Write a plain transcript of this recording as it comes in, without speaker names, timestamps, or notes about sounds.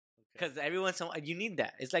Because everyone's you need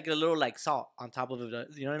that. It's like a little like salt on top of it.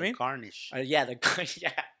 You know what I mean? Garnish. Yeah,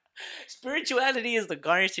 yeah. Spirituality is the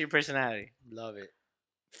garnish to your personality. Love it.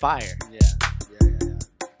 Fire. Yeah.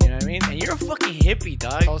 You know what I mean? And you're a fucking hippie,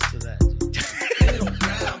 dog. Toast to that.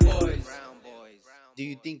 Brown boys. Do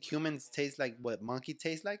you think humans taste like what monkey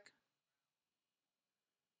tastes like?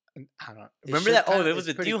 I don't remember that. Oh, it was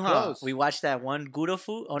with you, huh? Close. We watched that one Gouda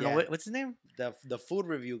food. Oh no, what's his name? The food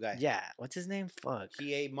review guy. Yeah, what's his name? Fuck.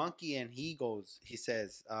 He ate monkey and he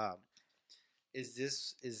says,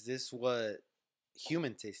 is this what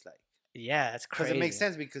human tastes like? Yeah, that's crazy. Because it makes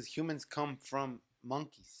sense because humans come from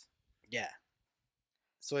monkeys. Yeah.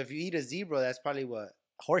 So if you eat a zebra, that's probably what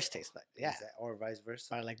horse tastes like. Yeah. Or vice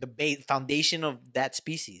versa. Or like the foundation of that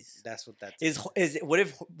species. That's what that is.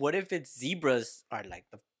 What if it's zebras are like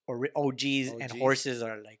the OGs and horses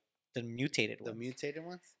are like the mutated ones? The mutated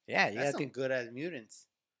ones? Yeah, you that's some good as mutants.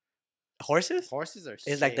 Horses? Horses are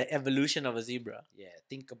It's like the evolution of a zebra. Yeah,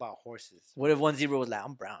 think about horses. What if one zebra was like,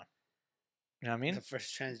 I'm brown? You know what I mean? The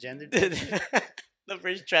first transgender? The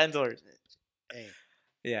first trans horse. Hey.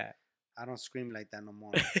 Yeah. I don't scream like that no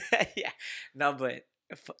more. Yeah. No, but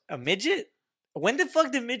a midget? When the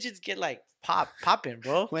fuck did midgets get like popping,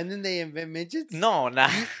 bro? When did they invent midgets? No, nah.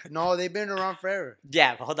 No, they've been around forever.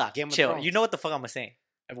 Yeah, but hold on. Game of Chill. Thrones. You know what the fuck I'm saying?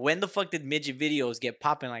 When the fuck did midget videos get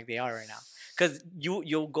popping like they are right now? Because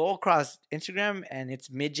you'll go across Instagram and it's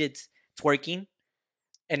midgets twerking,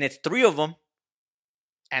 and it's 3 of them,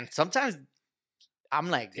 and sometimes I'm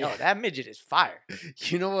like, yo, that midget is fire.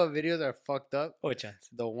 You know what videos are fucked up? Which ones?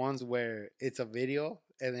 The ones where it's a video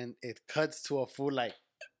and then it cuts to a fool like,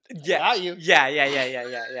 yeah, got you. Yeah.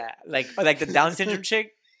 Like the Down syndrome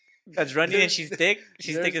chick that's running and she's thick.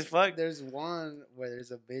 She's thick as fuck. There's one where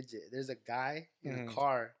there's a midget. There's a guy in a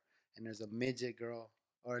car and there's a midget girl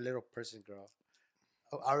or a little person girl.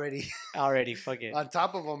 Already fucking on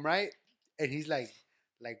top of him, right? And he's like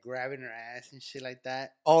grabbing her ass and shit like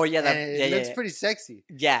that. Oh yeah, it looks pretty sexy.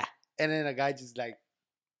 Yeah. And then a guy just like,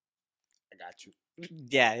 I got you.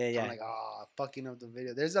 Yeah. I'm like, oh, fucking up the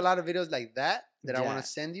video. There's a lot of videos like that I want to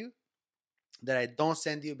send you, that I don't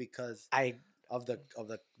send you because of the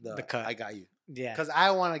cut. I got you. Yeah. Because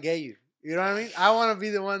I want to get you. You know what I mean? I want to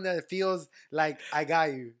be the one that feels like I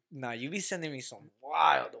got you. Nah, you be sending me some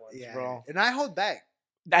wild ones, bro. And I hold back.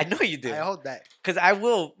 I know you do. I hold back. Because I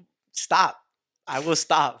will stop. I will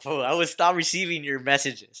stop, fool. I will stop receiving your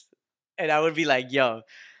messages. And I would be like, yo,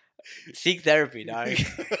 seek therapy, dog.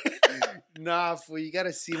 Nah, fool. You got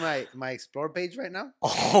to see my Explore page right now.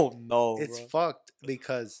 Oh, no, it's fucked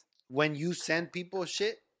because when you send people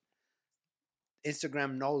shit,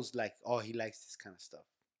 Instagram knows like, oh, he likes this kind of stuff.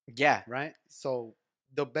 Yeah. Right? So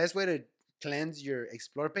the best way to cleanse your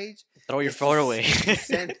Explore page, throw your phone away.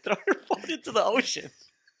 Throw your phone into the ocean.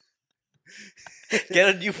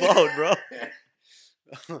 Get a new phone, bro.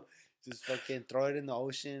 Just fucking throw it in the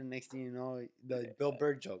ocean. Next thing you know, the Bill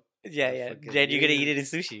Burr joke. Yeah. Then you're gonna eat it in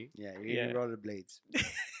sushi. Yeah, you're eating rollerblades.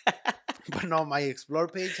 But no, my Explore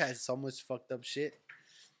page has so much fucked up shit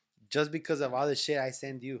just because of all the shit I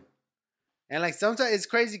send you. And like sometimes it's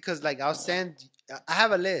crazy because like I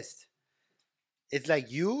have a list. It's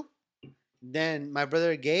like you, then my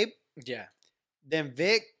brother Gabe, then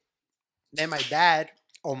Vic, then my dad.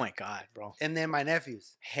 Oh my god, bro. And then my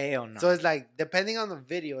nephews. Hell no. So it's like depending on the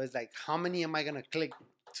video, it's like how many am I gonna click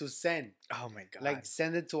to send? Oh my god. Like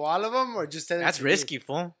send it to all of them or just send it? That's to risky,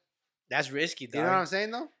 fool. That's risky, dog. You know what I'm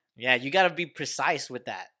saying though? Yeah, you gotta be precise with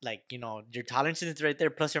that. Like, you know, your tolerance is right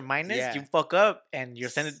there, plus or minus. Yeah. You fuck up and you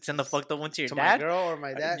send the fucked up one to your dad. My girl or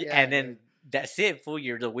my dad. Yeah, and then that's it, fool.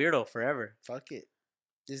 You're the weirdo forever. Fuck it.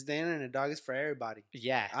 This the internet, dog, is for everybody.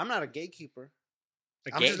 Yeah. I'm not a gatekeeper.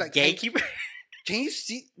 I'm just like gatekeeper. Can you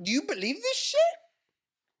see? Do you believe this shit?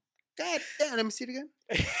 God damn, let me see it again.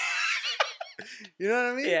 You know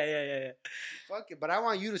what I mean? Yeah. Fuck it, but I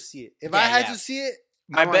want you to see it. If I had to see it,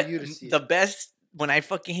 I want you to see it. The best when I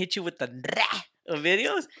fucking hit you with the of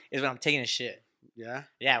videos is when I'm taking a shit. Yeah.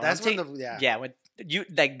 Yeah. That's when when you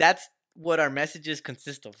like that's what our messages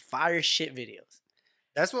consist of. Fire shit videos.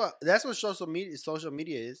 That's what social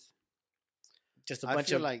media is. Just a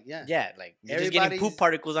bunch of like you're just getting poop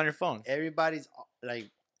particles on your phone. Everybody's like,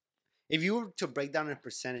 if you were to break down in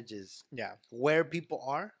percentages, where people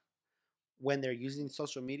are when they're using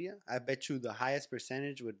social media, I bet you the highest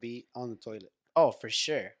percentage would be on the toilet. Oh, for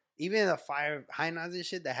sure. Even the fire high nods and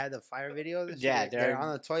shit that had the fire videos. And shit, they're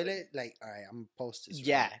on the toilet. Like, all right, I'm gonna post this.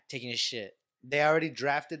 Yeah, taking a shit. They already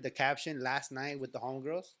drafted the caption last night with the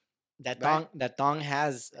homegirls. That thong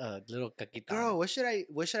has a little caquita. Girl, what should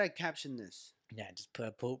I caption this? Yeah, just put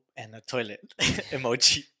a poop and a toilet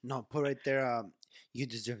emoji. No, put right there. You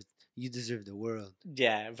deserve You deserve the world.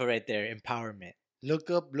 Yeah, but right there, empowerment. Look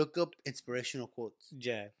up inspirational quotes.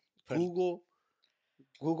 Yeah. Google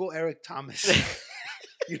Eric Thomas.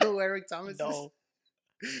 You know who Eric Thomas No.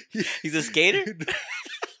 is? He's a skater?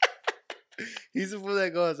 He's the fool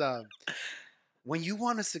that goes, when you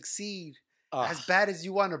want to succeed as Oh, bad as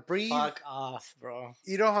you want to breathe. fuck off, bro.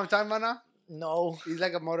 You know what I'm talking about now? No. He's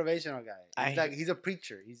like a motivational guy. He's a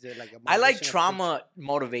preacher. He's like a I like motivational trauma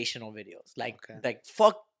motivational videos. Okay. Like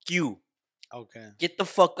fuck you. preacher. Okay. Get the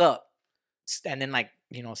fuck up. And then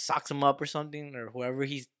socks him up or something, or whoever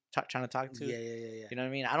he's trying to talk to. Yeah. You know what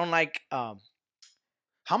I mean? I don't like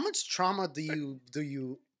How much trauma do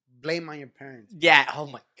you blame on your parents? yeah, oh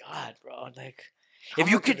my god, bro. Like How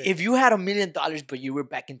much of it? if you had $1 million but you were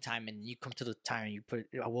back in time and you come to the time and you put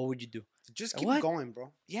it, what would you do? Just keep What? going,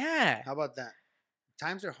 bro. Yeah. How about that?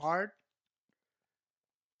 Times are hard.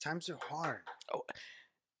 Times are hard.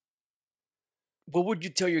 What would you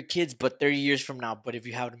tell your kids but 30 years from now, but if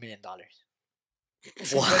you have $1 million?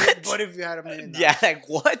 What if you had $1 million? Yeah, like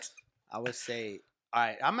what? I would say, all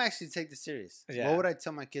right, I'm actually take this serious. Yeah. What would I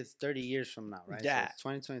tell my kids 30 years from now, right? Yeah. So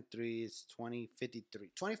it's 2023, it's 2053.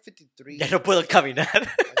 2053. Ya no puedo caminar.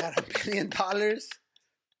 I got $1 billion.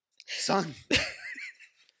 Son,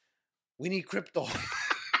 we need crypto.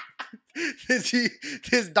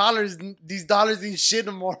 These dollars ain't shit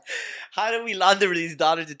no more. How do we launder these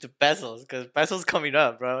dollars into pesos? Because pesos coming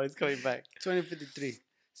up, bro. It's coming back. 2053.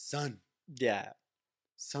 Son, Yeah.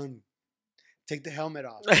 take the helmet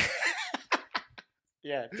off.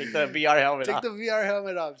 Yeah, take the VR helmet Take off. the VR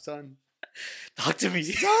helmet off, son. Talk to me.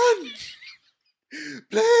 Son,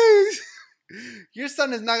 please. Your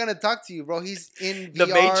son is not gonna talk to you, bro. He's in The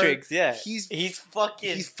VR. Matrix, yeah. He's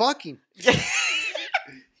fucking. He's fucking.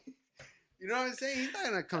 You know what I'm saying? He's not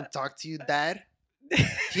gonna come talk to you, Dad.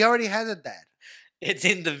 He already has a dad. It's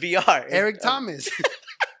in the VR. Eric Thomas.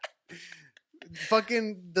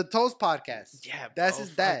 Fucking the Toast Podcast. Yeah, That's bro,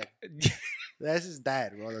 his dad. fuck. That's his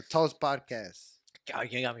dad, bro. The Toast Podcast. God,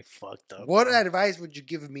 you got me fucked up. What bro. advice would you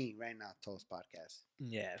give me right now, Toast Podcast?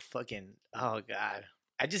 Yeah, fucking. Oh god,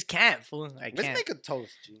 I just can't, fool. I Let's can't. make a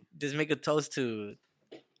toast, G. Just make a toast to.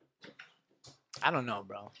 I don't know,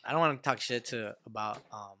 bro. I don't want to talk shit about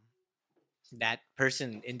that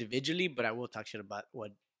person individually, but I will talk shit about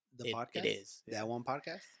what The podcast? it is. That one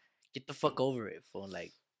podcast? Get the fuck over it, fool.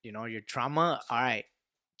 Like, your trauma. All right,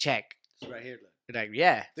 check. It's right here, look. Like,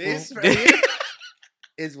 yeah, This fool. right here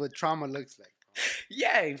is what trauma looks like.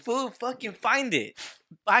 Yeah, fool. Fucking find it.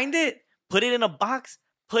 Find it. Put it in a box.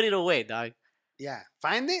 Put it away, dog. Yeah.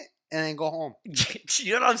 Find it and then go home.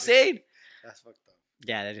 You know what I'm saying? That's fucked up.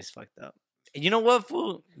 Yeah, that is fucked up. And you know what,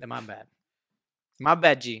 fool? My bad. My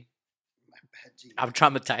bad, G. My bad, G. I'm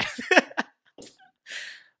traumatized.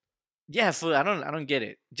 Yeah, fool. I don't get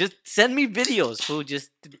it. Just send me videos, fool. Just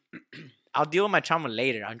I'll deal with my trauma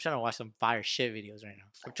later. I'm trying to watch some fire shit videos right now.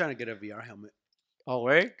 I'm trying to get a VR helmet. Oh,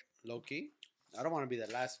 word? Low key. I don't want to be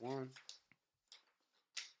the last one.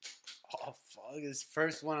 Oh fuck! This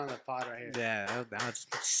first one on the pod right here. Yeah, that was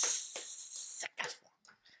sick as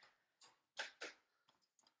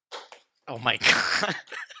fuck. Oh my god.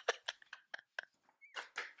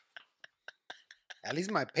 At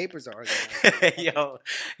least my papers are organized.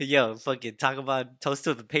 yo, fucking talk about toast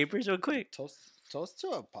to the papers real quick. Toast to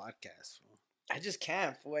a podcast. Fool. I just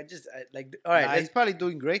can't, fool. All right. Nah, he's probably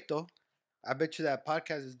doing great though. I bet you that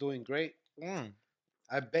podcast is doing great.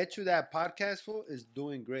 I bet you that podcast fool is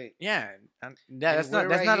doing great. Yeah, And that's not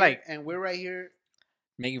we're right not here- like and we're right here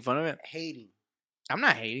making fun of it. hating. I'm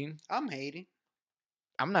not hating. I'm hating.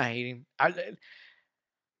 I'm not hating.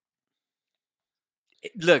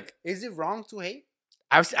 Look, Is it wrong to hate?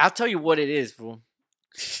 I'll tell you what it is, fool.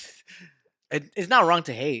 It's not wrong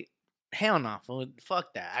to hate. Hell no, fool.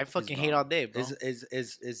 Fuck that. I fucking hate wrong. all day, bro.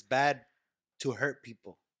 Is bad to hurt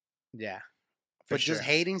people. Yeah, for But sure. just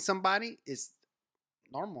hating somebody is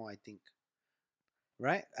normal, I think.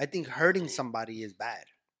 Right? I think hurting somebody is bad.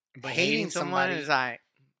 But hating hating someone somebody- is like,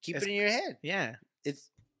 Keep It's- it in your head. yeah, It's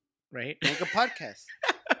right. make a podcast.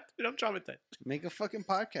 Dude, I'm traumatized. Make a fucking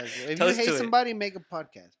podcast, bro. If Toast you to hate it. somebody, make a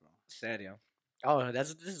podcast, bro. Serio. Oh, that's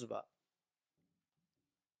what this is about.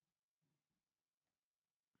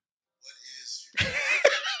 What is your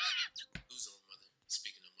losing a mother?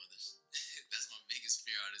 Speaking of mothers, that's my biggest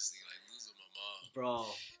fear, honestly. Like losing my mom. Bro.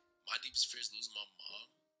 My deepest fear is losing my mom.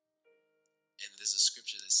 And there's a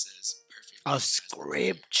scripture that says, "Perfect." A love has no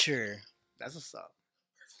scripture. That's what's up.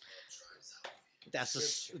 Perfect love drives out fear. That's a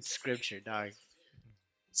scripture, dog.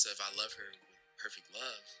 So if I love her with perfect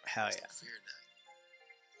love, Hell there's yeah. no fear in that.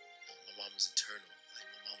 My mom is eternal. Like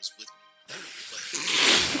my mom is with me.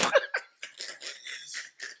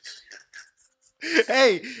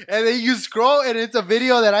 Hey, and then you scroll and it's a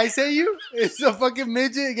video that I sent you. It's a fucking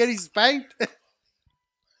midget getting spanked.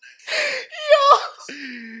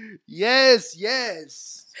 Yes,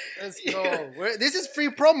 yes. Let's go. This is free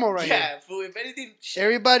promo right here. Yeah, fool. If anything,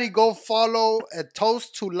 Everybody go follow a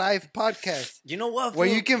Toast to Life podcast you know what? where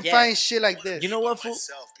fool? you can Yes. find shit like this. You know what, fool?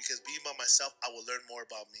 myself, because being by myself, I will learn more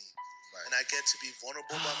about me. And I get to be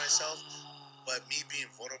vulnerable by myself, but me being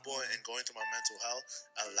vulnerable and going through my mental health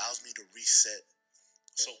allows me to reset.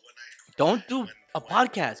 So when I Don't do a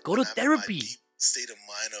podcast. Go to when I'm in my therapy. deep state of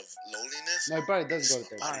mind of loneliness. No, he probably does go to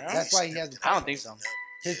therapy. I don't know. That's why he has the I don't think so.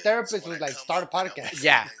 His therapist was like, start a podcast.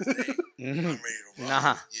 Yeah. I'm ready to rock. Nah.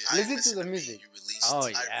 Yeah, Listen I to the me, music. you released, Oh I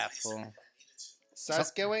yeah, released. fool.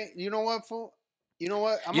 ¿Sabes qué, güey? You know what, fool? You know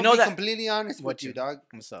what? I'm You gonna know be that- completely honest What with you, you- dog.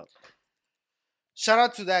 What's up? Shout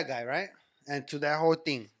out to that guy, right? And to that whole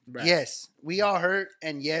thing. Right. Yes, we all hurt,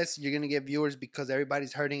 and yes, you're gonna get viewers because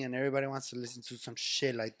everybody's hurting and everybody wants to listen to some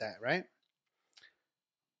shit like that, right?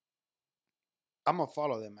 I'm gonna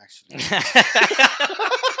follow them actually.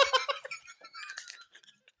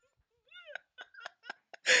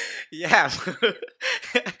 Yeah.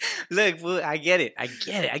 Look, fool, I get it. I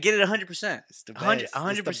get it. I get it 100%. It's the 100%. best.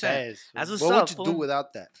 It's the best. That's what's what up, would you do fool.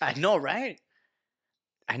 without that? I know, right?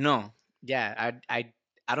 I know. Yeah, I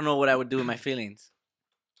don't know what I would do with my feelings.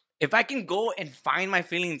 If I can go and find my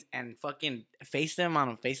feelings and fucking face them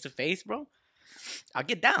on face to face, bro, I'll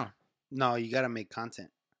get down. No, you gotta make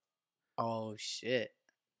content. Oh shit.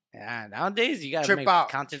 Yeah, nowadays you gotta Trip make out.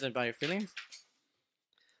 content about your feelings.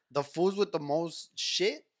 The fools with the most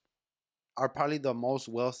shit are probably the most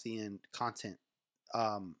wealthy in content.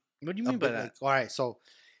 What do you A mean by bit that? like, all right, so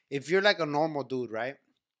if you're like a normal dude, right?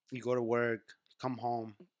 You go to work, come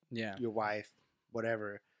home, Yeah. your wife,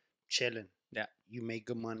 whatever, chilling. Yeah. You make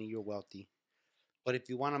good money, you're wealthy. But if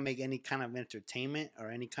you want to make any kind of entertainment or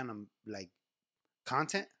any kind of like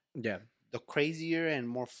content, Yeah. the crazier and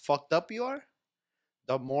more fucked up you are,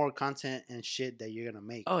 the more content and shit that you're gonna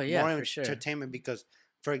make. Oh, yeah, more for sure. entertainment because,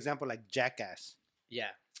 for example, like Jackass, Yeah.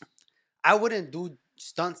 I wouldn't do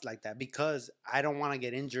stunts like that because I don't want to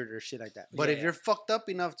get injured or shit like that. But Yeah, if you're fucked up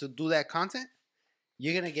enough to do that content,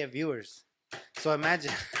 you're gonna get viewers. So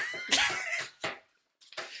imagine,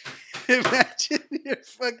 imagine you're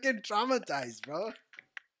fucking traumatized, bro,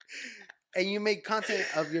 and you make content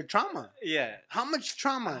of your trauma. Yeah. How much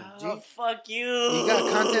trauma? Oh, G? fuck you. You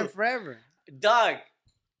got content forever. Dog.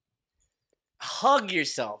 Hug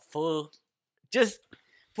yourself, fool. Just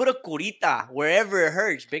put a curita wherever it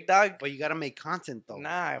hurts, big dog. But you gotta make content though.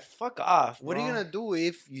 Nah, fuck off. What are you bro. gonna do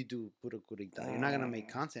if you do put a curita? You're not gonna make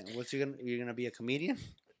content. What's you're gonna be a comedian?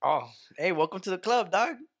 Oh, hey, welcome to the club,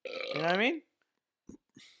 dog. You know what I mean?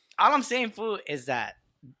 All I'm saying, fool, is that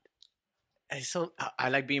I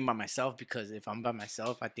like being by myself because if I'm by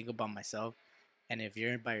myself, I think about myself, and if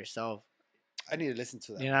you're by yourself, I need to listen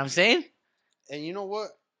to that. you know what I'm saying? And you know what?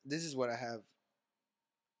 This is what I have.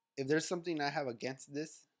 If there's something I have against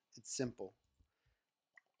this, it's simple.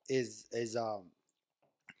 Is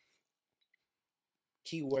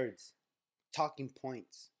keywords, talking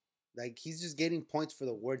points. Like he's just getting points for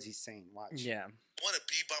the words he's saying. Watch. Yeah. I want to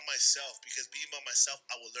be by myself because being by myself,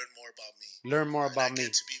 I will learn more about me. Learn more And about I me.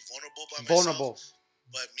 get to be vulnerable by Vulnerable. myself,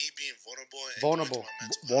 but me being vulnerable and Vulnerable. going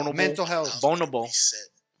through my Vulnerable. Mental health. allows me to Vulnerable. reset.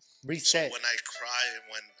 Reset. So when I cry and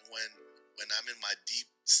when I'm in my deep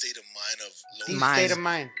state of mind of Deep loneliness, state of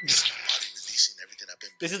mind. my body releasing everything I've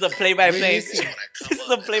been. This is a play-by-play. Releasing. So when I come This is up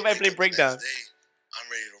a and I play-by-play wake up the breakdown. next day, I'm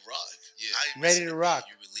ready to rock. Yeah, I Ready listen to me. rock.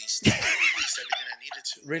 You released. I released everything I needed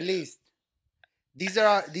to. Released. These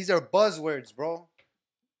are buzzwords, bro.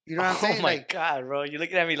 You know what I'm saying? Oh my Like god, bro! You're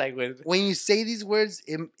looking at me like with. when you say these words,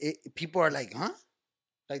 people are like, huh?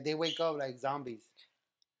 Like they wake up like zombies.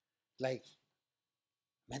 Like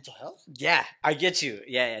mental health? Yeah, I get you.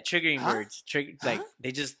 Yeah. Triggering Huh? words. Like Huh?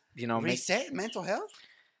 they just make. Reset? Mental health?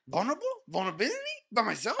 Vulnerable? Vulnerability? By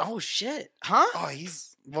myself? Oh shit! Huh? Oh,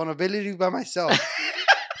 he's vulnerability by myself.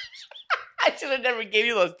 I should have never gave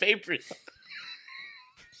you those papers.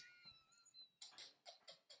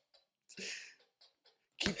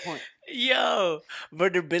 Key point. Yo,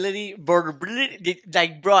 vulnerability,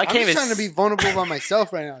 like bro, I I'm can't just even. trying to be vulnerable by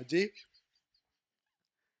myself right now, G.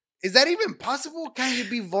 Is that even possible? Can you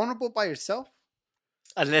be vulnerable by yourself?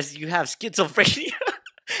 Unless you have schizophrenia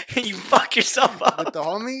and you fuck yourself With up, the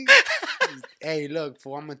homie? Hey, look,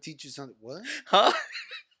 fool, I'm gonna teach you something. What? huh?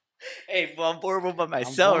 Hey, well, I'm vulnerable by I'm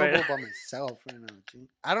myself right vulnerable now. by myself right now, G.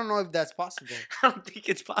 I don't know if that's possible. I don't think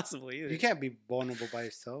it's possible either. You can't be vulnerable by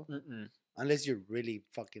yourself Mm-mm. unless you're really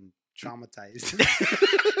fucking traumatized.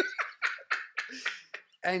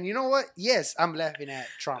 And you know what? Yes, I'm laughing at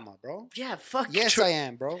trauma, bro. Yeah, fuck. Yes, I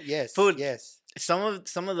am, bro. Yes, Food. yes. some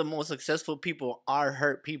of the most successful people are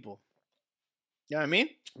hurt people. You know what I mean?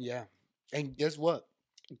 Yeah. And guess what?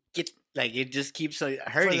 It just keeps For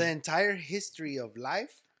hurting. the entire history of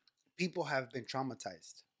life, people have been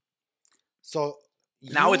traumatized. So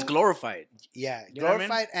Now it's glorified. Yeah, You know what I mean?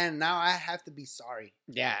 glorified, and now I have to be sorry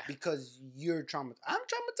Yeah. because you're traumatized. I'm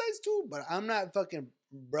traumatized too, but I'm not fucking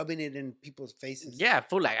rubbing it in people's faces. Yeah,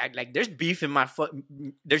 fool. Like there's beef in my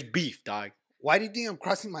There's beef, dog. Why do you think I'm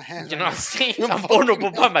crossing my hands? You right know what now? I'm saying? I'm I'm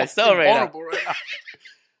vulnerable by fucking myself right now. vulnerable right now.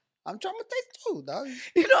 I'm traumatized too, dog.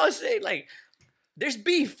 You know what I'm saying? Like, there's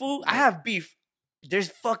beef, fool. I have beef. There's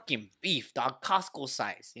fucking beef, dog. Costco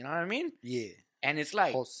size. You know what I mean? Yeah, And it's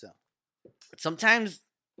like wholesale. sometimes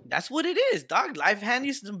that's what it is, dog. Life hands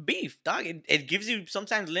you some beef, dog. It gives you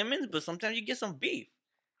sometimes lemons, but sometimes you get some beef.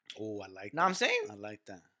 Oh, I like. Know what I'm saying? I like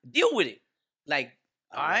that. Deal with it. Like,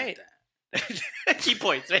 all I right. like that. Key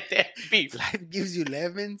points right there. Beef. Life gives you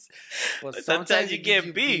lemons, but Sometimes you it gives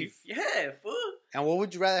get beef. Yeah, fool. And what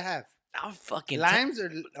would you rather have? I'll fucking Limes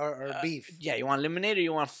or beef? Yeah, you want lemonade or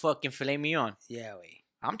you want fucking filet mignon? Yeah, wait.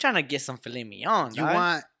 I'm trying to get some filet mignon. You dog.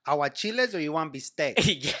 want aguachiles or you want bistec?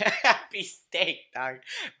 Yeah, beefsteak, dog.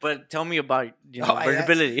 But tell me about I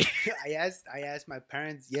versatility. I asked my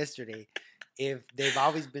parents yesterday if they've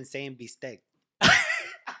always been saying bistec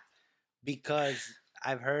because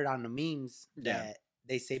I've heard on the memes Yeah. that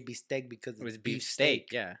they say bistec because It was it's beefsteak.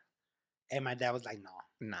 Yeah. And my dad was like, no.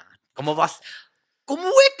 Nah. ¿Cómo vas? ¿Cómo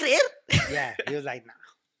voy a creer? Yeah, he was like, nah,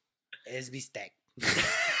 it's bistec.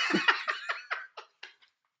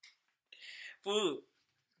 Food.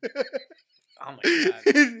 Oh my god.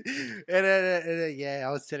 and yeah,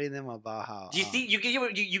 I was telling them about how. Do you see? You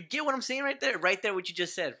get what I'm saying right there? Right there, what you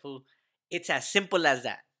just said, fool. It's as simple as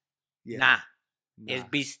that. Yeah, Nah. nah, It's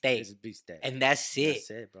beefsteak. It's bistec. And that's it. That's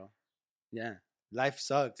it, bro. Yeah, life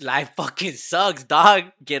sucks. Life fucking sucks,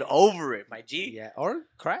 dog. Get over it, my G. Yeah, or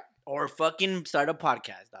crack. Or fucking start a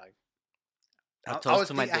podcast, dog.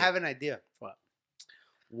 I have an idea. What?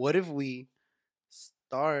 What if we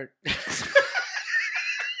start?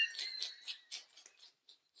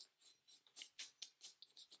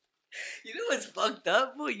 You know what's fucked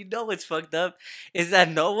up, fool? You know what's fucked up is that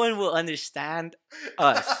no one will understand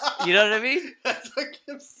us. You know what I mean? That's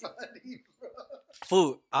fucking funny, bro.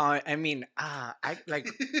 Fool. I mean, I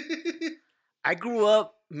grew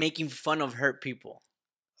up making fun of hurt people.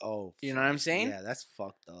 Oh, You know what I'm saying? Yeah, that's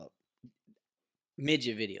fucked up.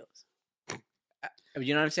 Midget videos.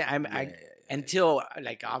 You know what I'm saying? Yeah. Until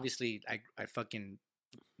like obviously I fucking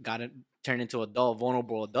got it turned into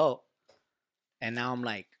vulnerable adult, and now I'm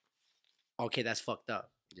like, okay, that's fucked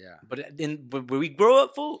up. Yeah. But when we grow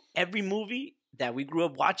up, fool, every movie that we grew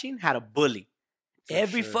up watching had a bully. For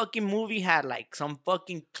Every sure. fucking movie had like some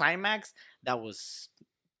fucking climax that was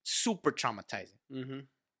super traumatizing. Mm-hmm.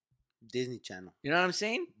 Disney Channel. You know what I'm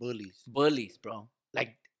saying? Bullies. Bullies, bro.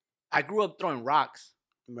 Like I grew up throwing rocks,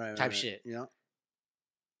 Right. type shit. Yeah.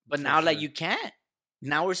 but For now like sure. you can't.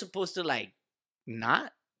 Now we're supposed to like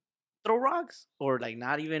not throw rocks or like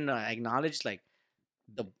not even acknowledge like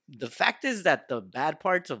the fact is that the bad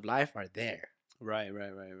parts of life are there. Right.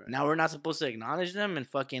 Now we're not supposed to acknowledge them and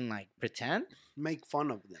fucking like pretend. Make fun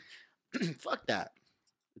of them. Fuck that.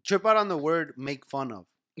 Trip out on the word make fun of.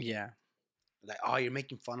 Yeah. Like, oh, you're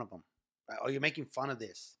making fun of them. Oh, you're making fun of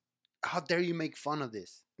this. How dare you make fun of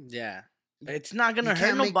this? Yeah. It's not gonna You hurt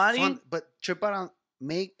can't make nobody. fun, but trip out on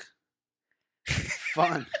make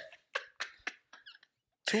fun.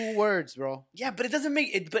 2 words, bro. Yeah, but it doesn't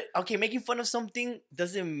make it. But okay, making fun of something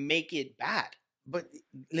doesn't make it bad. But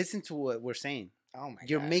listen to what we're saying. Oh my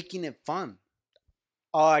You're god. making it fun.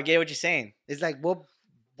 Oh, I get what you're saying. It's like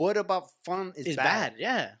what about fun is It's bad? bad.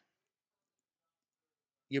 Yeah.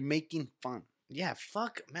 You're making fun. Yeah.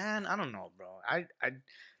 Fuck, man. I don't know, bro. I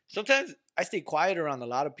sometimes I stay quiet around a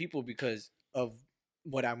lot of people because of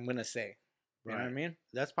what I'm gonna say. You know what I Right. mean?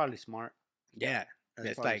 That's probably smart. Yeah. That's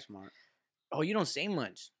It's probably like, smart. oh, you don't say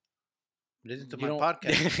much. Listen to You my don't-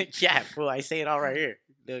 podcast. Yeah, fool. I say it all right here.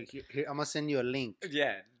 Look, here, I'm gonna send you a link.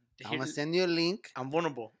 Yeah. I'm gonna send you a link, I'm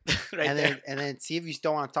vulnerable. Right and there. then see if you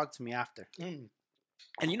still want to talk to me after. Mm.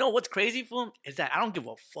 And you know what's crazy, fool? Is that I don't give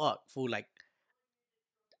a fuck, fool. Like,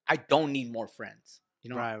 I don't need more friends.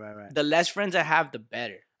 You know, Right. the less friends I have, the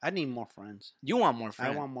better. I need more friends. You want more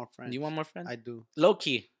friends. I want more friends. You want more friends? I do. Low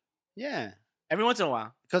key. Yeah, Every once in a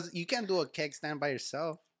while. because you can't do a keg stand by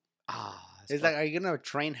yourself. Ah. It's like, are you gonna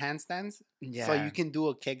train handstands yeah. so you can do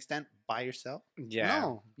a keg stand by yourself? Yeah.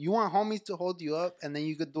 No, you want homies to hold you up, and then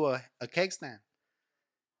you could do a keg stand.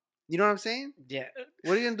 You know what I'm saying? Yeah.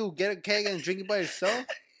 What are you gonna do? Get a keg and drink it by yourself,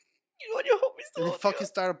 You want your homies to and then hold fucking you.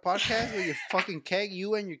 start a podcast with your fucking keg,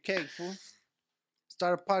 you and your keg, fool. It's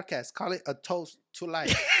start a podcast. Call it A Toast to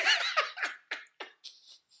Life.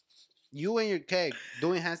 You and your keg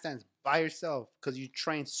doing handstands by yourself because you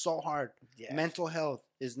train so hard. Yeah. Mental health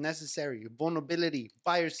is necessary. Vulnerability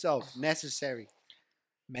by yourself necessary.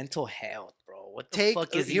 Mental health, bro. What the Take-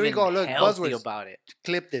 fuck is here we even go, look, healthy buzzwords. about it?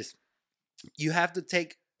 Clip this. You have to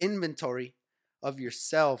take inventory of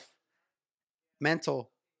yourself, mental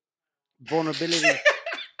vulnerability.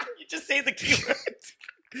 You just say the keyword.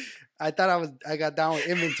 I thought I got down with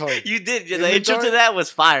inventory. You did. The Inventory? intro to that was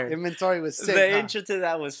fire. Inventory was sick. The huh? intro to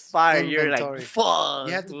that was fire. You're Inventory. like, fuck.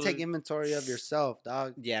 You have to take inventory of yourself,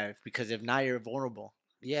 dog. Yeah, because if not, you're vulnerable.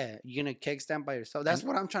 Yeah, you're gonna keg stand by yourself. That's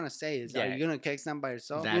what I'm trying to say. Is Yeah. are you gonna keg stand by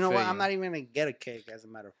yourself? I You know feel what? you. I'm not even gonna get a cake. As a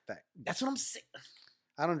matter of fact, That's what I'm saying.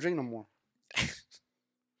 I don't drink no more.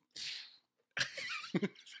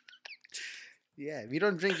 Yeah, if you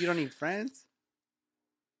don't drink, you don't need friends.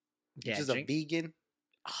 Yeah, Just drink. a vegan.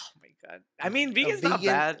 Oh my god. I mean, vegan's A not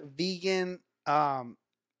bad. Vegan,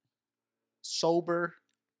 sober,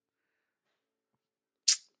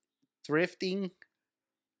 thrifting,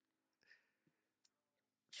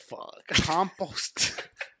 Fuck. compost.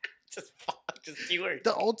 Just fuck. Just keywords.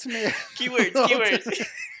 The ultimate. Keywords. the Keywords. ultimate-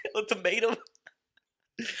 Ultimatum.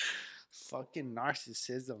 Fucking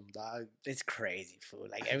narcissism, dog. It's crazy, fool.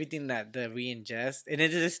 Like everything that we ingest, and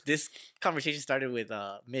it is this conversation started with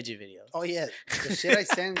midget videos. Oh yeah, the shit I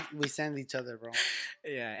send, we send each other, bro.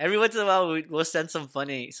 Yeah, every once in a while we'll send some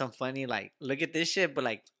funny like look at this shit, but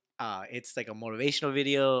like it's like a motivational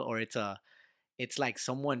video or it's like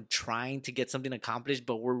someone trying to get something accomplished,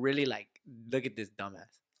 but we're really like, look at this dumbass.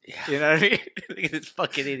 Yeah. You know what I mean? Look at this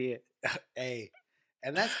fucking idiot. Hey,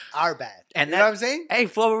 and that's our bad. And you know that- what I'm saying? Hey,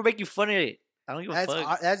 fool, we're making fun of it. I don't give a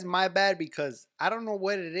fuck. That's my bad because I don't know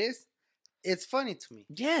what it is. It's funny to me,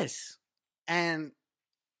 Yes. and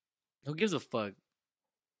Who gives a fuck?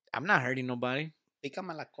 I'm not hurting nobody.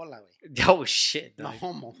 pícame la cola, güey. Oh shit. No dog.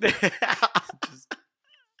 homo.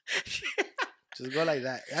 Just go like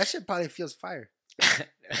that. That shit probably feels fire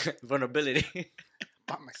Vulnerability.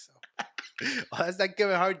 by myself. Oh, that's that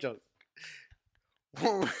Kevin Hart joke.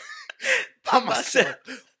 By myself.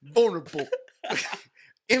 Vulnerable.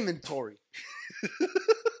 Inventory.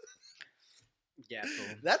 Yeah,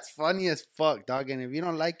 fool. That's funny as fuck, dog. And if you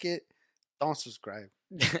don't like it, don't subscribe.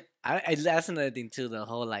 That's another thing too. The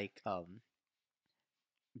whole like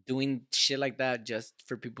doing shit like that just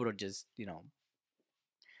for people to just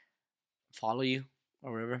follow you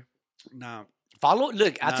or whatever. Nah. Follow.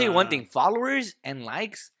 Look, I'll tell you one Nah. thing: followers and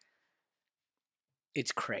likes.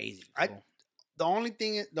 It's crazy. fool. The only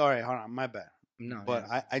thing is, all right, hold on, my bad. No, But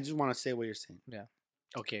yeah. I just want to say what you're saying.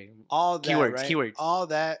 Okay. All that, Keywords, right? keywords. All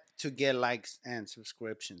that to get likes and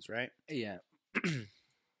subscriptions, right? Yeah.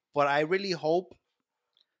 But I really hope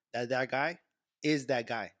that guy is that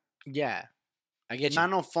guy. Yeah. I get you. Not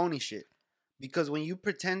no phony shit. Because when you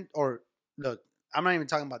pretend, or look, I'm not even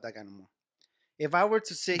talking about that guy no more. If I were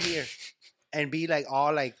to sit here and be like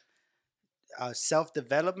all like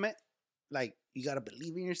self-development, like you gotta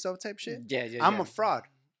believe in yourself type shit, Yeah. I'm a fraud.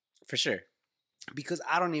 For sure. Because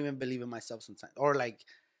I don't even believe in myself sometimes. Or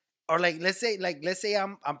let's say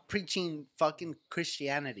I'm preaching fucking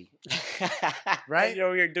Christianity. Right?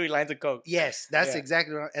 You're doing lines of coke. Yes, that's Yeah.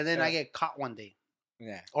 exactly right. And then I Yeah. get caught one day.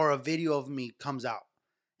 Yeah. Or a video of me comes out.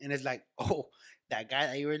 And it's like, oh, that guy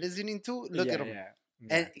that you were listening to, look at him. Yeah.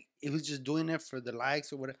 And it was just doing it for the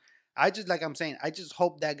likes or whatever. I just, like I'm saying, I just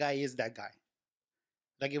hope that guy is that guy.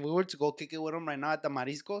 Like if we were to go kick it with him right now at the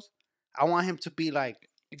Mariscos, I want him to be like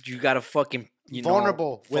you gotta fucking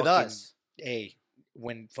vulnerable with fucking- us. Hey,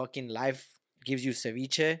 when fucking life gives you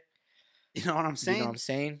ceviche, You know what I'm saying? you know what I'm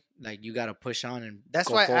saying? Like you gotta push on and That's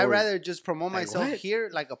go why I forward. rather just promote Like, myself what? here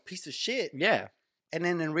like a piece of shit. Yeah. And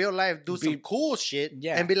then in real life do some Be- cool shit.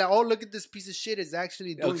 Yeah. And be like, oh, look at this piece of shit. It's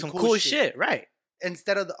actually doing Some cool, shit. shit, right?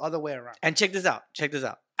 Instead of the other way around. And check this out.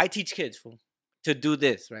 I teach kids, fool, to do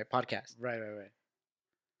this, right? Podcast. Right.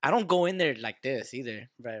 I don't go in there like this either.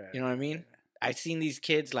 Right. You know what I mean? I've seen these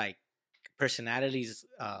kids like personalities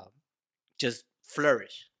just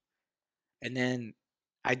flourish. And then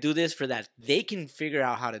I do this for that they can figure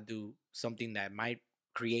out how to do something that might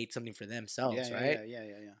create something for themselves, right?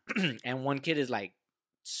 Yeah. And one kid is like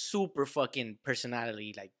super fucking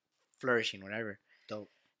personality, like flourishing, whatever. Dope.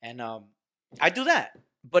 And I do that.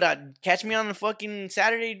 But catch me on the fucking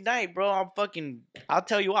Saturday night, bro. I'll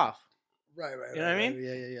tell you off. Right. You know what I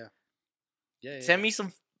mean? Yeah. Send me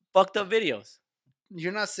some fucked up videos.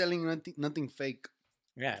 You're not selling nothing fake.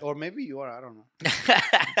 Yeah. Or maybe you are. I don't know.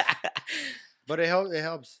 But it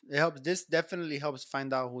helps. It helps. This definitely helps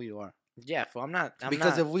find out who you are. Yeah, fool. I'm not.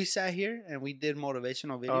 Because if we sat here and we did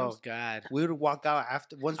motivational videos, oh God, we would walk out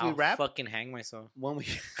after once we I'll wrap. fucking hang myself. When we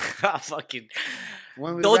I'll fucking.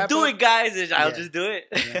 when we Don't wrap do up- it, guys. I'll Yeah. just do it.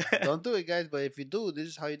 Yeah, don't do it, guys. But if you do, this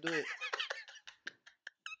is how you do it.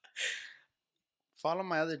 Follow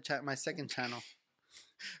my other chat, my second channel.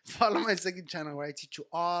 Follow my second channel where I teach you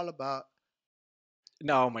all about.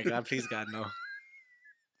 No, oh my God, please God, no.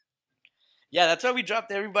 Yeah, that's why we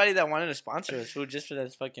dropped everybody that wanted to sponsor us, food, just for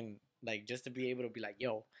that fucking, like, just to be able to be like,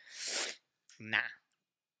 yo, nah.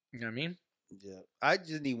 You know what I mean? Yeah, I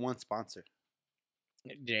just need one sponsor.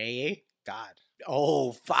 Yeah. God,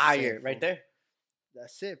 Oh, fire. Shit, Right fool. there.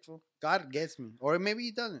 that's it, fool. God gets me, or maybe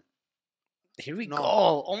he doesn't. Here we No.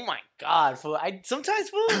 go. Oh my God, fool. Sometimes,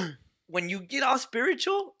 fool, when you get all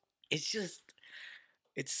spiritual, it's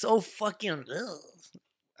so fucking. Ugh.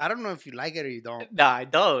 I don't know if you like it or you don't. Nah, I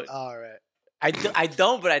don't. All right. I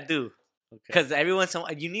don't, but I do. Okay. Because every once in a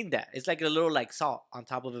while, you need that. It's like a little like salt on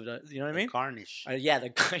top of it. You know what I mean? Garnish. Yeah,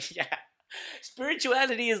 yeah.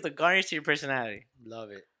 Spirituality is the garnish to your personality.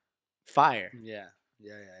 Love it. Fire. Yeah.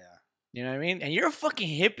 You know what I mean? And you're a fucking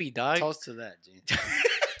hippie, dog. Toast to that, Gene.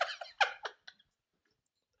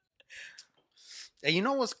 And you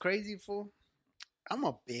know what's crazy, fool? I'm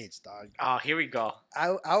a bitch, dog. Oh, here we go.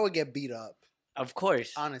 I would get beat up. Of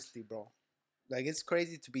course. Honestly, bro. Like, it's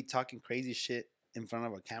crazy to be talking crazy shit in front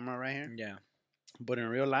of a camera right here. Yeah. But in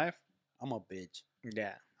real life, I'm a bitch.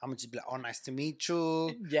 Yeah. I'm gonna just be like, oh, nice to meet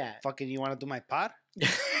you. Yeah. Fucking, you want to do my pod?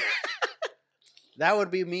 That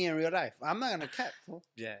would be me in real life. I'm not gonna cut, fool.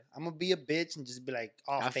 Yeah. I'm gonna be a bitch and just be like,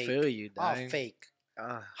 I fake. feel you, All dog. fake.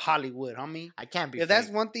 Ugh. Hollywood, homie. I can't be If that's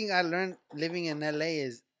fake. one thing I learned living in LA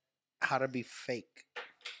is how to be fake.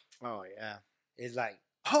 Oh, yeah. It's like,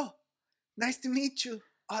 oh, nice to meet you.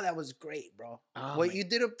 Oh, that was great, bro. Oh, What my- you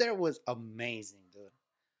did up there was amazing, dude.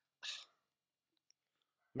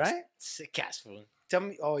 Right? Sick ass fool. Tell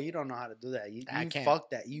me, oh, you don't know how to do that. You I can't.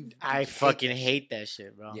 fuck that. You I hate fucking that hate that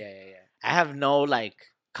shit, bro. shit. Yeah. I have no, like,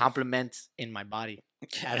 compliments in my body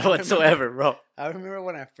I whatsoever, bro. I remember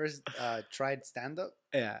when I first tried stand up,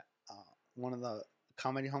 Yeah. one of the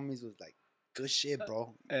comedy homies was like, good shit,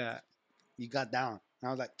 bro. Yeah. You got down. And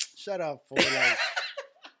I was like, shut up, fool. Like,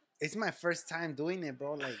 it's my first time doing it,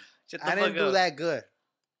 bro. Like, Shut the I didn't fuck do up. that good.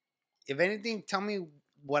 If anything, tell me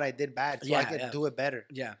what I did bad so I Yeah, could yeah. do it better.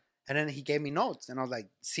 Yeah. And then he gave me notes, and I was like,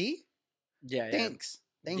 see? Yeah. Yeah. Thanks.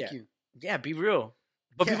 Thank Yeah. you. Yeah, be real.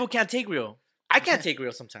 But Yeah. people can't take real. I can't Yeah. take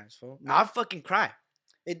real sometimes, fool. No. I'll fucking cry.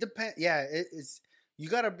 It depends. Yeah, it's you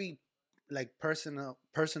gotta be like personal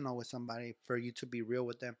with somebody for you to be real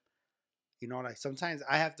with them. You know, like sometimes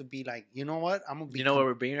I have to be like, you know what? I'm gonna be You know what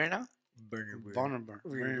we're being right now? vulnerable,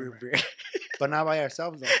 We're but not by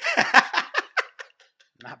ourselves though.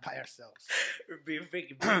 Not by ourselves. being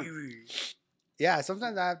freaking Yeah,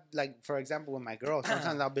 sometimes I have, like, for example, with my girl,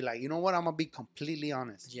 sometimes I'll be like, you know what? I'm gonna be completely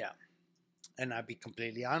honest. Yeah. And I'll be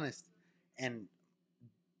completely honest. And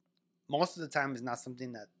most of the time, it's not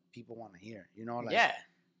something that people want to hear. You know, like Yeah.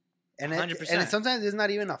 and 100%. and sometimes it's not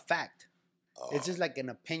even a fact. It's just like an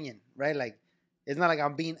opinion, right? Like, it's not like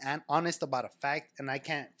I'm being honest about a fact and I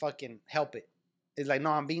can't fucking help it. It's like,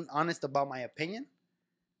 no, I'm being honest about my opinion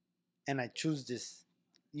and I choose this.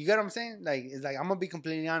 You get what I'm saying? Like, it's like, I'm going to be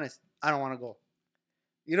completely honest. I don't want to go.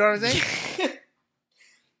 You know what I'm saying?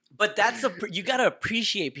 But that's you gotta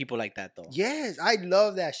appreciate people like that, though. Yes, I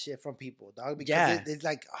love that shit from people, dog. Because Yeah. it's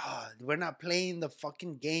like, we're not playing the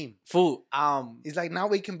fucking game. Fool. It's like, now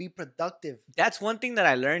we can be productive. That's one thing that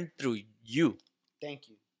I learned through you. Thank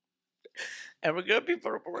you. And we're gonna be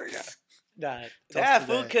purple right now. Nah, Toast yeah, to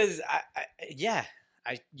fool. that. Because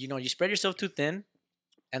you spread yourself too thin,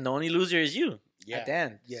 and the only loser is you at the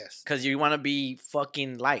end. Yes. Because you want to be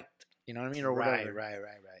fucking liked. You know what I mean, or whatever. Right.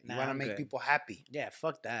 You Nah, want to I'm make good. people happy, Yeah,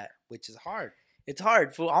 fuck that. which is hard. It's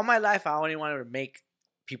hard. Fool. All my life, I only wanted to make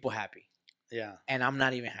people happy, Yeah. and I'm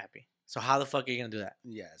not even happy. So how the fuck are you gonna do that?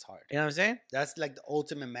 Yeah, it's hard. You know what I'm saying? That's like the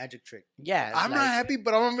ultimate magic trick. Yeah. it's I'm not like- happy,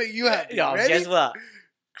 but I'm gonna make you happy. Yo, Ready? guess what?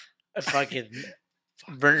 Fucking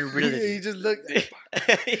vulnerability. You just look.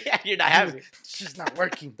 Yeah, you're not happy. It's just not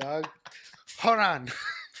working, dog. Hold on.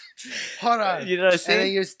 Hold on. You know what I'm And then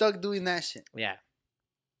saying? you're stuck doing that shit. Yeah.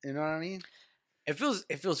 You know what I mean? It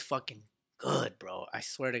feels fucking good, bro. I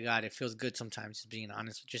swear to God, it feels good sometimes just being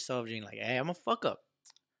honest with yourself, being like, hey, I'm a fuck up.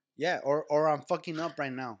 Yeah. Or I'm fucking up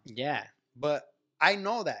right now, Yeah. but I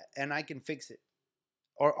know that, and I can fix it.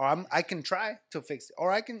 Or I can try to fix it,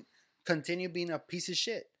 or I can continue being a piece of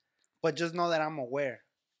shit. But just know that I'm aware.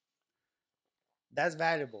 That's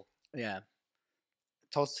valuable. Yeah.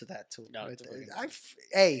 Toast to that too. No, right it's there. okay.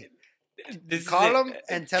 Hey, This is call it. him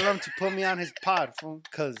and tell him to put me on his pod,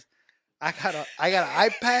 because I got an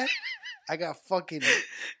iPad. I got fucking.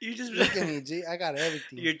 You just Look at me, G. I got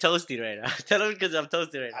everything. You're toasty right now. Tell him because I'm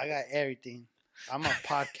toasty right now. I got everything. I'm a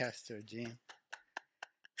podcaster, G.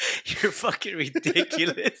 You're fucking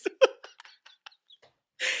ridiculous.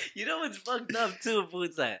 You know what's fucked up too,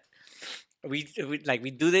 Boots? That we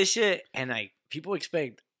do this shit and like people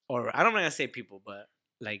expect, or I don't want to say people, but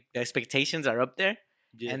like the expectations are up there,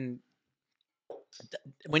 Yeah. and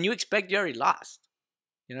when you expect, you already lost.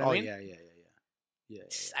 You know what I mean? Yeah.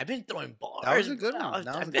 I've been throwing bars. That was a good bro. one.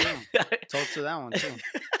 That was a good one. Toast to that one too.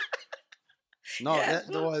 No, Yeah,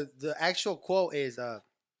 the actual quote is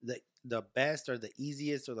the best or the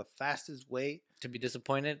easiest or the fastest way to be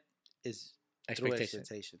disappointed, is through expectations.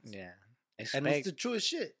 expectations. Yeah, And it's the truest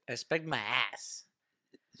shit. expect my ass.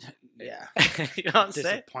 Yeah. You know what I'm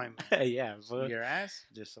saying? Disappointment. Yeah, bro. Your ass?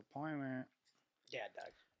 Disappointment. Yeah,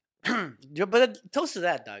 dog. Yeah, but toast to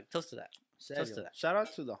that, dog. Toast to that. Toast to that. Shout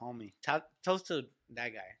out to the homie. Toast to that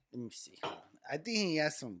guy. Let me see. Hold on. I think he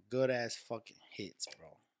has some good ass fucking hits, bro.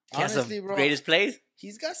 He has Honestly, some bro. greatest plays.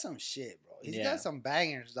 He's got some shit, bro. He's Yeah. got some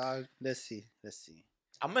bangers, dog. Let's see.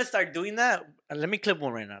 I'm gonna start doing that. Let me clip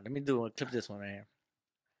one right now. Let me clip this one right here.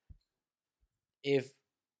 If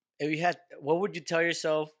you had, what would you tell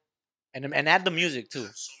yourself? And add the music too.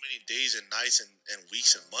 So many days and nights and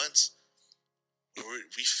weeks and months where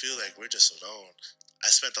we feel like we're just alone. I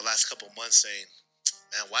spent the last couple months saying,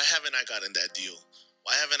 man, why haven't I gotten that deal?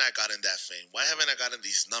 Why haven't I gotten that fame? Why haven't I gotten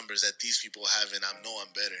these numbers that these people have and I know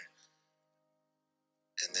I'm better?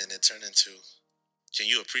 And then it turned into, can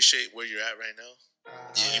you appreciate where you're at right now?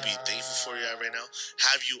 Can you be thankful for where you're at right now?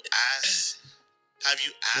 Have you asked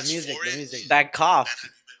The music, for the it? music. That cough.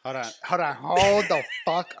 Hold on. Hold the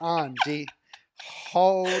fuck on, G.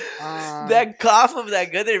 Hold on. That cough of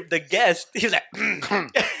that good the guest. He's like, Pass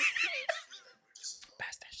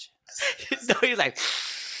that shit. no, he's like,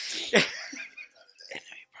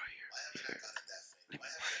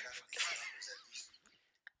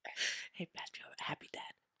 hey, pass me a happy dad.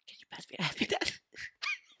 Can you pass me a happy dad?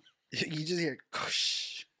 You just hear.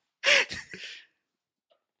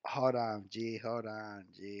 Hold on, G.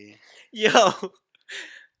 Yo,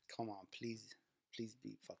 Come on, please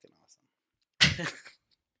be fucking awesome.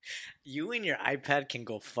 you and your iPad can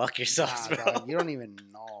go fuck yourselves, Nah, bro. dog, you don't even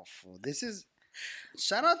know, fool. This is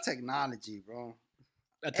shout out technology, bro.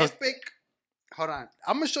 That's Epic. Hold on,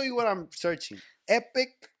 I'm gonna show you what I'm searching.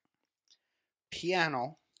 Epic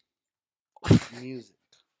piano music.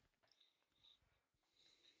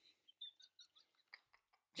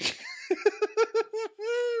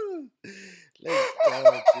 Let's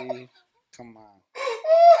go, G. Come on.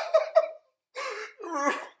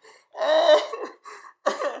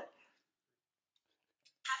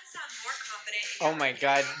 Oh my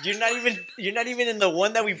god, you're not even in the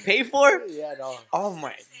one that we pay for. Yeah, no. Oh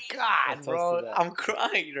my god, Toast bro, to that. I'm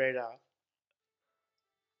crying right now.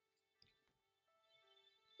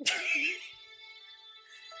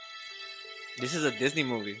 This is a Disney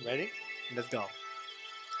movie. Ready? Let's go.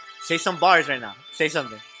 Say some bars right now. Say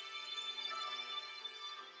something.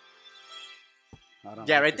 I don't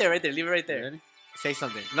Yeah, like right this there, one. right there. Leave it right there. Ready? Say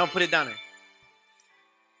something. No, put it down there.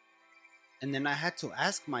 And then I had to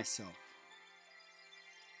ask myself,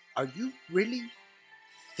 are you really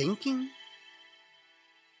thinking?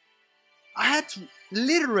 I had to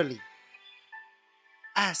literally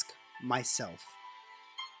ask myself,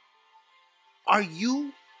 are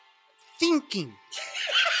you thinking?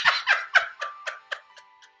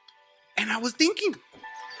 And I was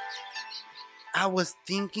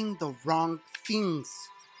thinking the wrong things.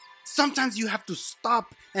 Sometimes you have to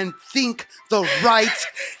stop and think the right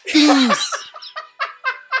things.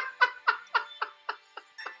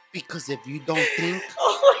 Because if you don't think,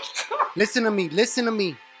 Oh my god. listen to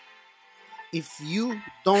me. If you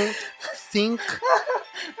don't think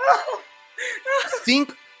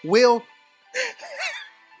will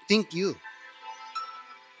think you.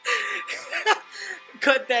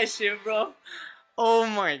 Cut that shit, bro. Oh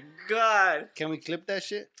my god. Can we clip that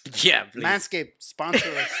shit? Yeah, please. Manscaped, sponsor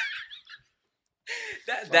us.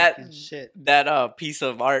 that Fucking shit. that piece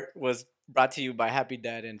of art was brought to you by Happy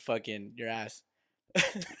Dad and fucking your ass.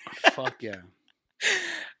 Fuck yeah.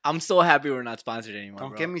 I'm so happy we're not sponsored anymore. Don't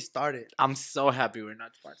bro. get me started. I'm so happy we're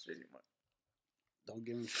not sponsored anymore. Don't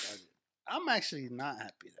get me started. I'm actually not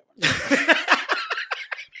happy that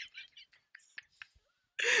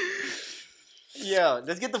Yo,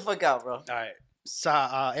 let's get the fuck out, bro. All right. So,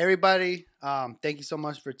 everybody, thank you so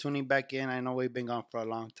much for tuning back in. I know we've been gone for a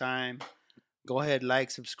long time. Go ahead,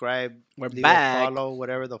 like, subscribe, We're leave back. a follow,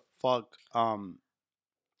 whatever the fuck.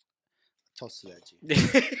 Toast to that,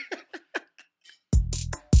 G.